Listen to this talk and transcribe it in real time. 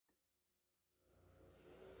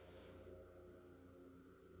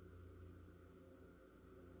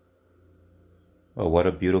Oh, what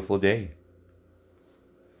a beautiful day.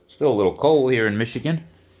 Still a little cold here in Michigan,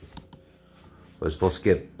 but it's supposed to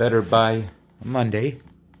get better by Monday.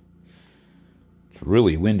 It's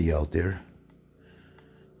really windy out there.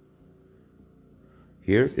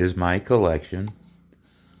 Here is my collection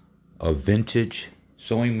of vintage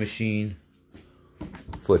sewing machine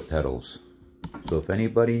foot pedals. So if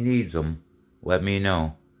anybody needs them, let me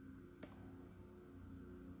know.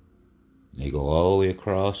 They go all the way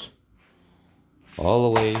across,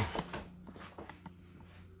 all the way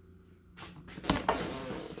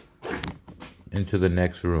into the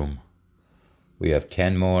next room. We have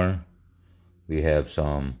 10 more. We have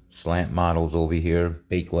some slant models over here,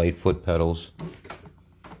 Bakelite foot pedals.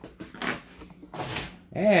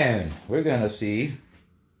 And we're gonna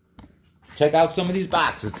check out some of these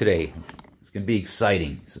boxes today. It's gonna be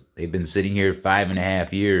exciting. They've been sitting here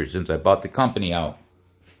 5.5 years since I bought the company out.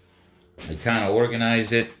 I kind of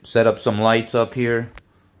organized it, set up some lights up here.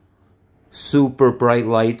 Super bright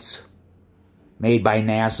lights made by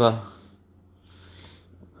NASA.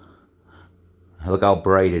 Look how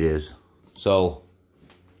bright it is. So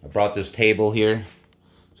I brought this table here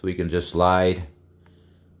so we can just slide.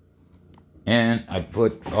 And I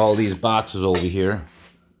put all these boxes over here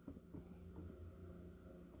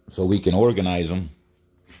so we can organize them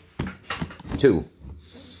too.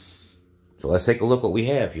 So let's take a look what we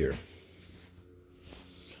have here.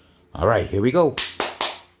 All right, here we go.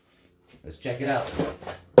 Let's check it out.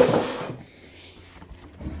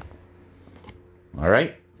 All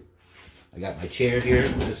right. I got my chair here.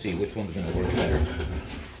 Let's see which one's going to work better.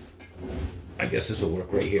 I guess this will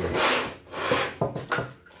work right here.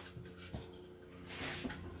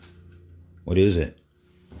 What is it?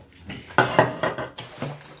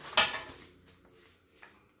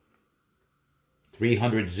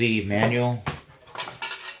 $300Z manual.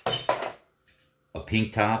 A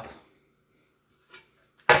pink top.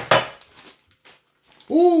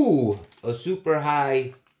 Ooh! A super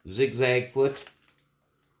high zigzag foot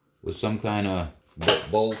with some kind of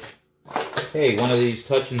bolt. Hey, one of these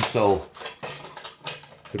touch and sew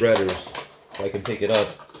threaders. If I can pick it up.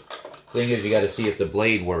 Thing is, you got to see if the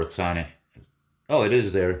blade works on it. Oh, it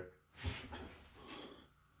is there.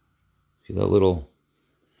 See that the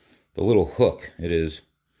little hook it is.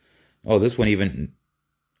 Oh, this one even,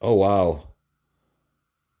 oh wow.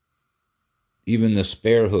 Even the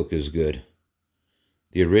spare hook is good.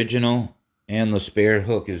 The original and the spare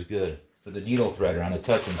hook is good for the needle threader on a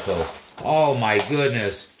touch and sew. Oh my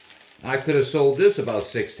goodness. I could have sold this about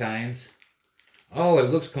 6 times. Oh, it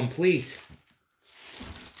looks complete.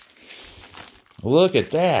 Look at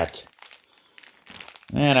that.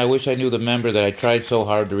 Man, I wish I knew the member that I tried so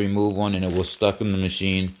hard to remove one and it was stuck in the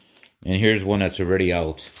machine. And here's one that's already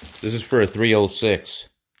out. This is for a 306.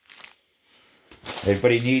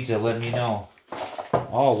 Everybody needs it, let me know.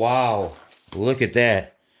 Oh, wow. Look at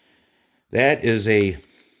that. That is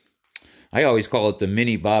I always call it the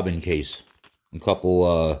mini bobbin case. A couple,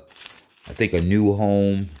 I think a New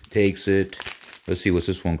Home takes it. Let's see, what's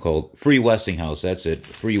this one called? Free Westinghouse, that's it.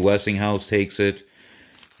 Free Westinghouse takes it.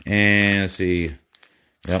 And let's see.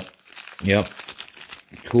 Yep.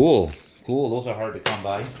 Cool. Those are hard to come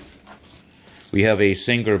by. We have a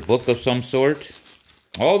Singer book of some sort.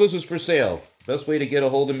 All this is for sale. Best way to get a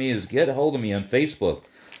hold of me is get a hold of me on Facebook.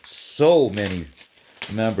 So many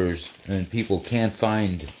members and people can't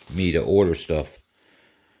find me to order stuff.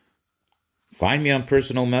 Find me on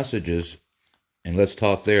personal messages and let's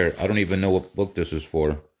talk there. I don't even know what book this is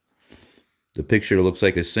for. The picture looks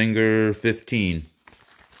like a Singer 15.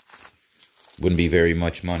 Wouldn't be very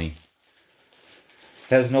much money.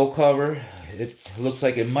 Has no cover. It looks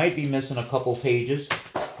like it might be missing a couple pages.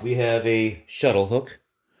 We have a shuttle hook.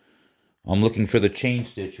 I'm looking for the chain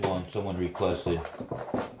stitch one someone requested.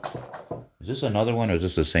 Is this another one or is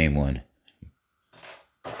this the same one?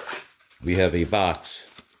 We have a box,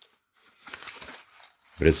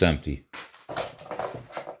 but it's empty.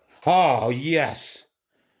 Oh, yes.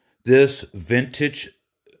 This vintage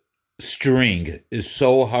string is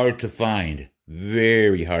so hard to find.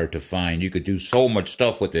 Very hard to find. You could do so much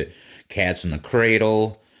stuff with it. Cats in the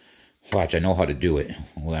cradle. Watch, I know how to do it.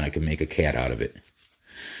 Well, then I can make a cat out of it.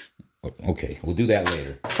 Okay, we'll do that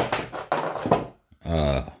later.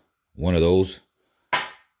 One of those.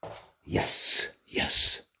 Yes.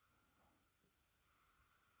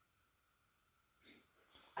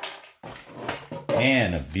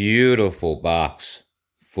 And a beautiful box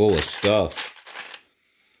full of stuff.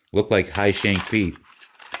 Look like high shank feet.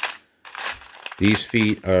 These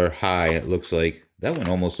feet are high, it looks like. That one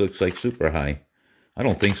almost looks like super high. I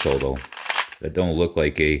don't think so, though. That don't look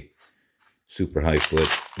like a super high foot.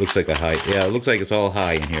 Looks like a high. Yeah, it looks like it's all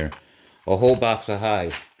high in here. A whole box of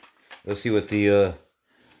high. Let's see what the,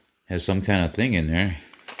 has some kind of thing in there.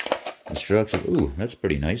 Instructions. Ooh, that's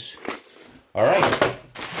pretty nice. All right.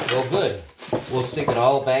 Well, good. We'll stick it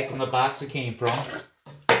all back in the box it came from.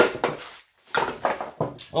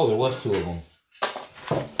 Oh, there was 2 of them.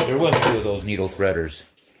 There was 2 of those needle threaders.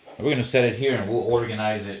 We're going to set it here and we'll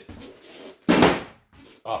organize it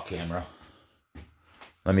off camera.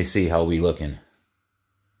 Let me see how we looking.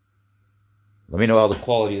 Let me know how the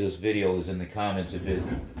quality of this video is in the comments if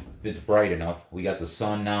it's bright enough. We got the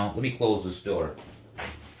sun now. Let me close this door.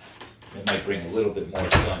 It might bring a little bit more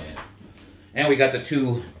sun in. And we got the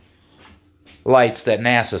 2 lights that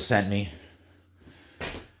NASA sent me.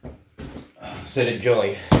 Said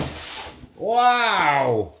enjoy.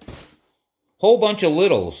 Wow! Whole bunch of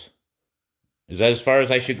littles. Is that as far as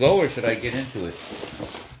I should go, or should I get into it?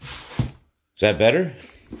 Is that better?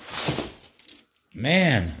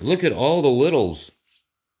 Man, look at all the littles.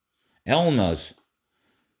 Elnas.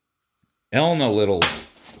 Elna littles.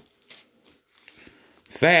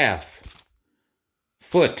 Pfaff.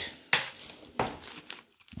 Foot.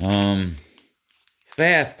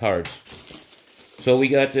 Pfaff parts. So we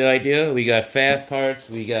got the idea. We got Pfaff parts.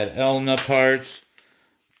 We got Elna parts.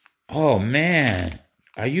 Oh, man.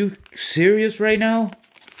 Are you serious right now?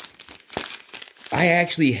 I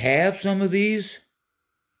actually have some of these.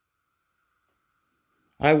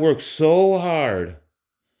 I worked so hard.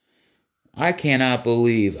 I cannot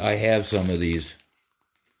believe I have some of these.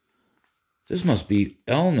 This must be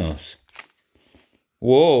Elnas.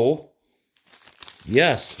 Whoa.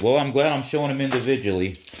 Yes. Well, I'm glad I'm showing them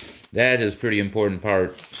individually. That is a pretty important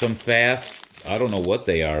part. Some Pfaff. I don't know what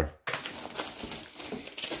they are.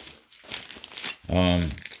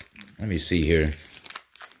 Let me see here.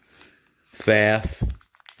 Pfaff.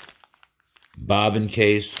 Bobbin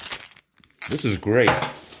case. This is great.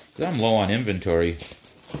 I'm low on inventory.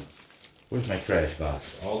 Where's my trash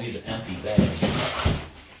box? All these empty bags.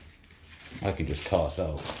 I could just toss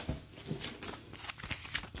out.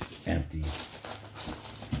 Empty.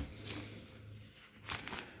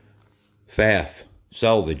 Pfaff.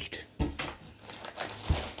 Salvaged.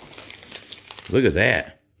 Look at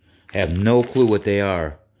that. Have no clue what they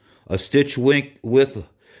are. A stitch with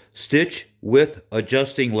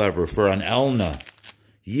adjusting lever for an Elna.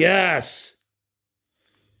 Yes.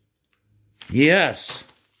 Yes.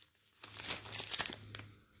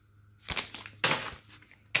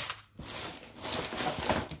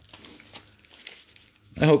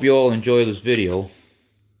 I hope you all enjoy this video.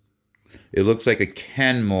 It looks like a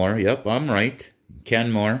Kenmore. Yep, I'm right.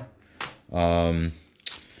 Kenmore. Darning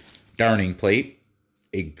plate.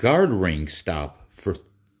 A guard ring stop for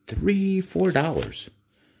 $3-4.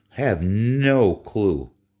 I have no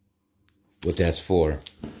clue what that's for.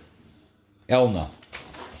 Elna.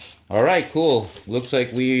 All right, cool. Looks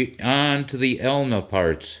like we on to the Elna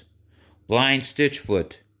parts. Blind stitch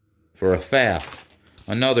foot for a Pfaff.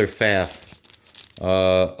 Another Pfaff.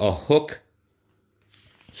 A hook.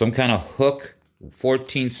 Some kind of hook.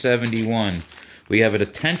 1471. We have a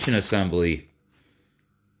tension assembly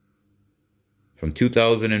from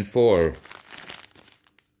 2004.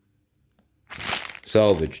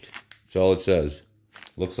 Salvaged. That's all it says.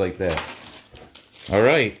 Looks like that. All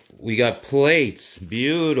right. We got plates.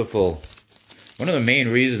 Beautiful. One of the main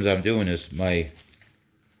reasons I'm doing this, my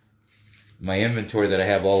inventory that I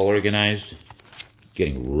have all organized,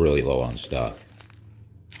 getting really low on stock.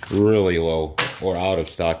 Really low, or out of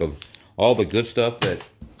stock of all the good stuff, that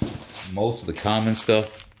most of the common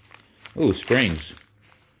stuff. Ooh, springs.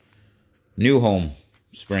 New Home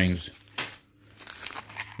springs.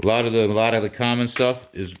 A lot of the common stuff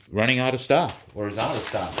is running out of stock, or is out of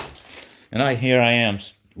stock. And here I am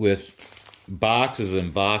with boxes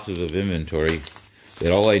and boxes of inventory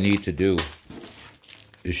that all I need to do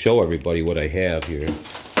is show everybody what I have here.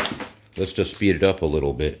 Let's just speed it up a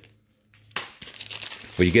little bit.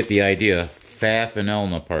 But you get the idea. Pfaff and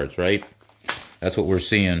Elna parts, right? That's what we're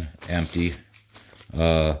seeing. Empty.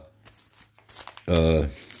 I don't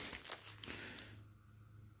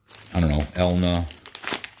know. Elna.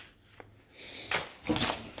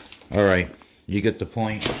 All right. You get the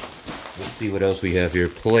point. Let's see what else we have here.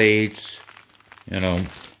 Plates. You know.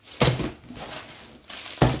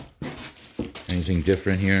 Anything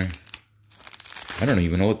different here? I don't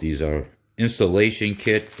even know what these are. Installation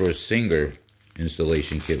kit for a Singer.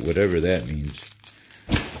 Installation kit, whatever that means.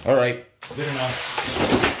 All right, good enough.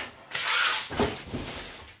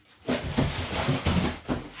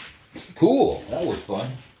 Cool, that was fun.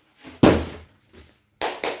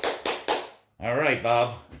 All right,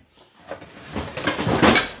 Bob.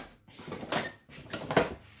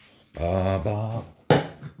 Bob.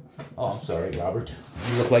 Oh, I'm sorry, Robert.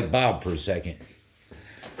 You look like Bob for a second.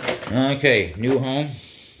 Okay, new home.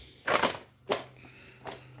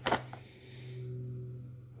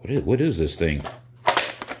 What is this thing?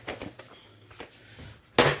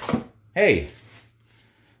 Hey,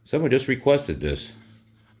 someone just requested this.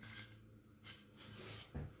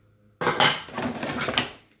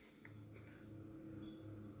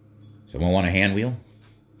 Someone want a hand wheel?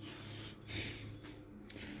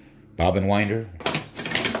 Bobbin winder.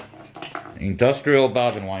 Industrial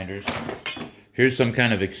bobbin winders. Here's some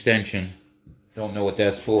kind of extension. Don't know what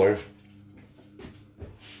that's for.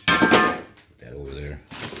 Put that over there.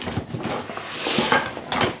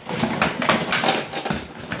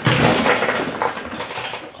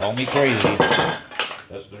 Call me crazy.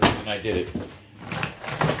 That's the reason I did it.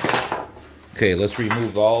 Okay, let's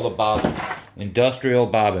remove all the industrial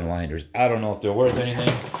bobbin winders. I don't know if they're worth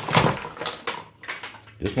anything.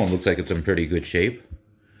 This one looks like it's in pretty good shape.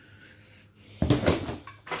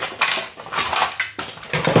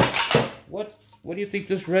 What do you think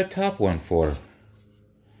this red top one for?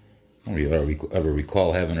 I don't ever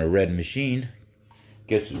recall having a red machine.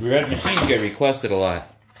 Red machines get requested a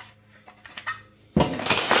lot. A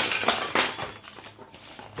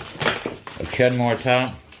Kenmore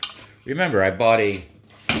top. Remember, I bought a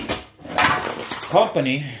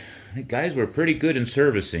company. The guys were pretty good in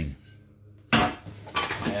servicing.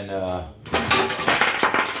 And I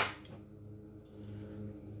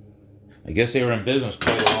guess they were in business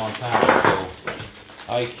quite a long time, so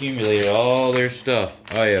I accumulated all their stuff.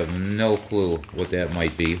 I have no clue what that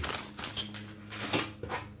might be.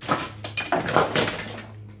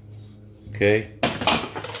 Okay.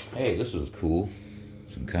 Hey, this is cool.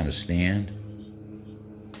 Some kind of stand.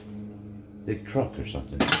 Big truck or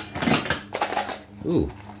something.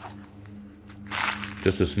 Ooh.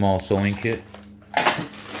 Just a small sewing kit.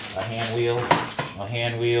 A hand wheel. A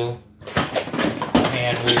hand wheel. A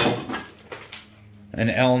hand wheel. An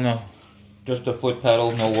Elna. Just a foot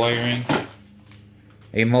pedal, no wiring.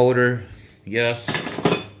 A motor. Yes.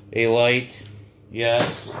 A light.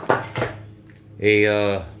 Yes.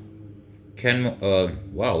 A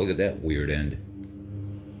wow, look at that weird end.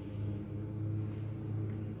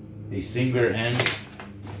 A Singer end.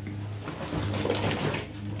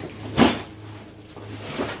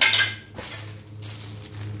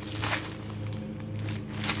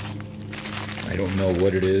 I don't know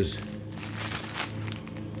what it is.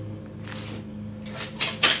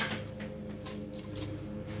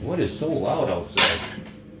 What is so loud outside?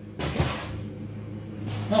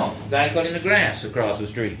 Oh, guy cutting the grass across the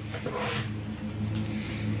street.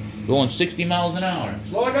 Going 60 miles an hour.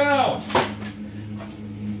 Slow it down!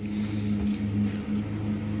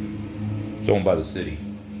 It's owned by the city.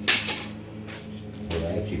 Or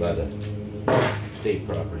actually by the state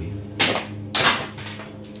property.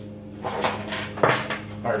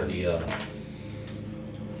 Part of the,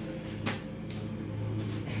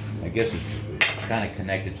 I guess it's kind of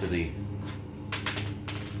connected to the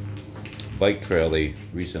bike trail they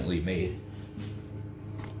recently made.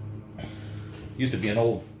 Used to be an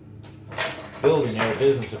old building there, a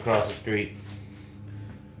business across the street.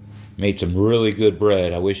 Made some really good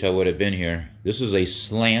bread. I wish I would have been here. This is a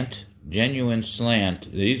slant, genuine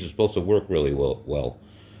slant. These are supposed to work really well.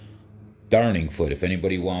 Darning foot, if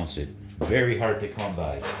anybody wants it. Very hard to come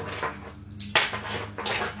by.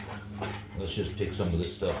 Let's just pick some of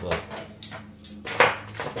this stuff up.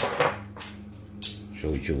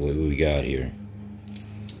 Show you what we got here.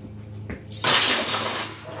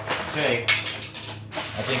 Okay. I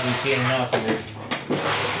think we've seen enough of it.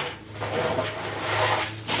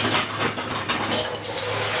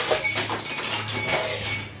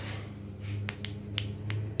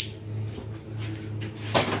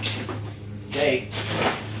 Okay.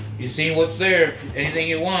 You see what's there. If anything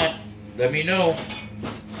you want, let me know.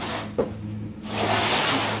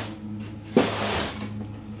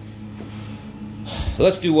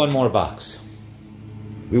 Let's do one more box.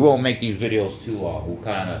 We won't make these videos too long. We'll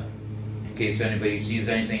kind of, in case anybody sees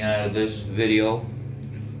anything out of this video,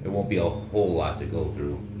 there won't be a whole lot to go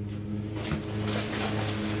through.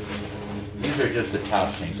 These are just the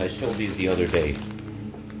top shanks. I showed these the other day.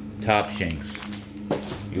 Top shanks.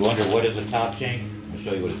 You wonder what is a top shank? I'll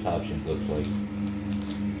show you what a top shank looks like.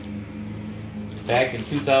 Back in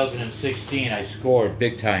 2016, I scored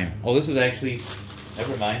big time. Oh, this is actually,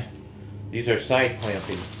 never mind. These are side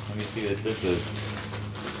clamping. Let me see what this is.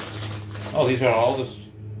 Oh, these are all this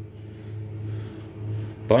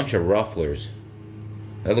bunch of rufflers.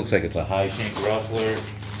 That looks like it's a high shank ruffler,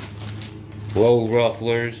 low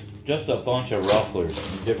rufflers, just a bunch of rufflers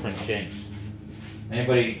in different shanks.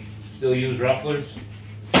 Anybody still use rufflers?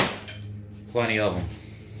 Plenty of them.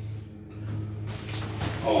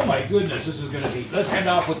 Oh my goodness, this is gonna be, let's end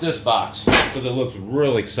off with this box, because it looks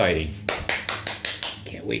real exciting.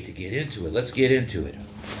 Can't wait to get into it. Let's get into it.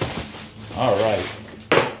 All right.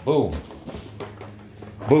 Boom.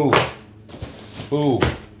 Boom. Boom.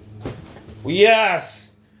 Yes!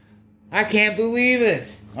 I can't believe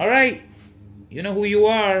it. All right. You know who you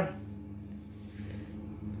are.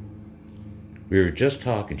 We were just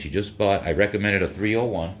talking. She just bought, I recommended a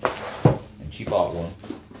 301, and she bought one.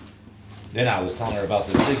 Then I was telling her about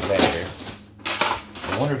the zigzagger.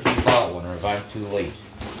 I wonder if she bought one or if I'm too late.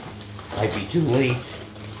 Might be too late.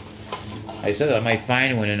 I said I might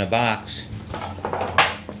find one in a box.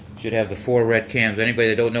 Should have the 4 red cams. Anybody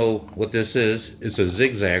that don't know what this is, it's a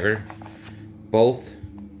zigzagger. Both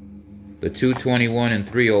the 221 and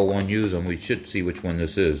 301 use them. We should see which one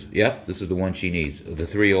this is. Yep, this is the one she needs, the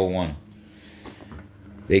 301.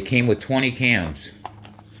 They came with 20 cams.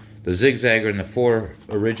 The zigzagger and the 4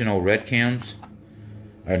 original red cams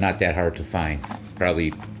are not that hard to find.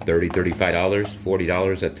 Probably $30, $35,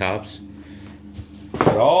 $40 at tops.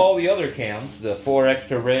 But all the other cams, the 4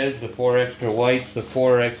 extra reds, the 4 extra whites, the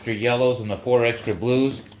 4 extra yellows, and the 4 extra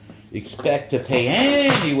blues, expect to pay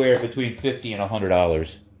anywhere between $50 and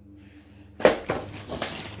 $100.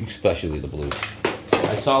 Especially the blues.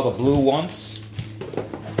 I saw the blue once,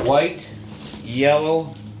 white,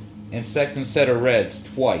 yellow, and second set of reds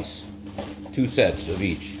twice. 2 sets of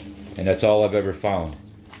each. And that's all I've ever found.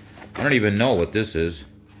 I don't even know what this is.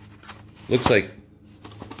 Looks like,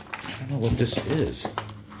 I don't know what this is.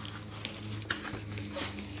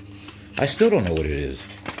 I still don't know what it is.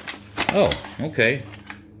 Oh, okay.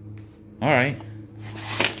 Alright.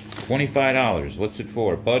 $25. What's it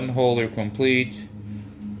for? Button holder complete.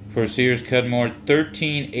 For Sears Kenmore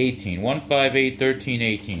 1318. 158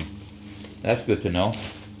 1318. That's good to know.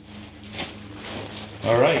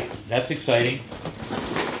 Alright, that's exciting.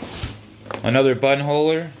 Another button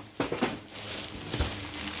holder.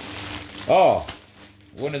 Oh,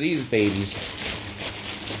 one of these babies.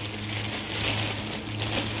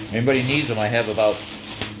 Anybody needs them? I have about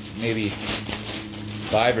maybe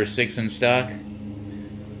 5 or 6 in stock.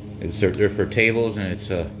 They're for tables, and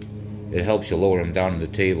it helps you lower them down to the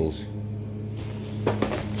tables.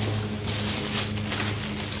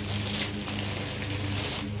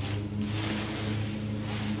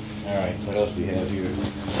 Alright, what else do we have here?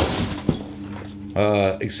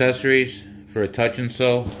 Accessories for a touch and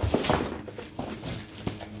sew.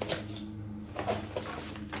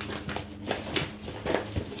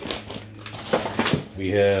 We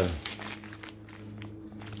have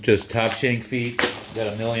just top shank feet. Got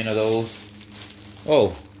a million of those.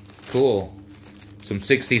 Oh, cool. Some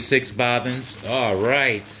 66 bobbins. All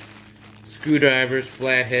right. Screwdrivers,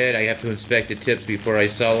 flathead. I have to inspect the tips before I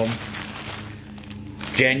sell them.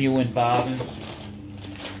 Genuine bobbins.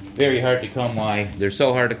 Very hard to come by. They're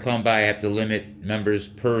so hard to come by, I have to limit members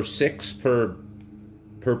per 6 per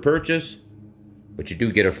purchase. But you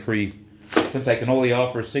do get a free, since I can only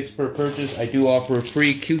offer 6 per purchase, I do offer a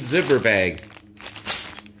free cute zipper bag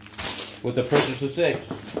with the purchase of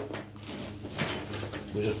 6.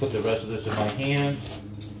 We'll just put the rest of this in my hand.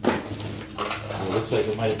 It looks like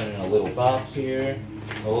it might have been in a little box here.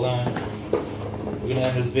 Hold on. We're gonna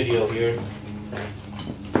end this video here.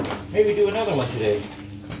 Maybe do another one today.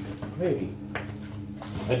 Maybe.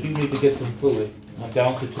 I do need to get some fluid. I'm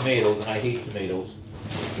down to tomatoes, and I hate tomatoes.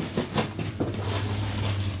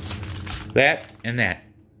 That and that.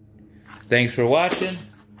 Thanks for watching.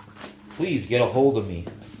 Please get a hold of me.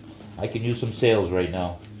 I can use some sales right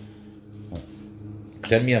now.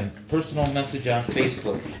 Send me a personal message on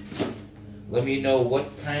Facebook. Let me know what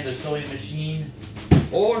kind of sewing machine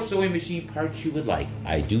or sewing machine parts you would like.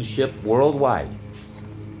 I do ship worldwide.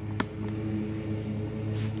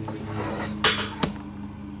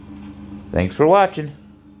 Thanks for watching.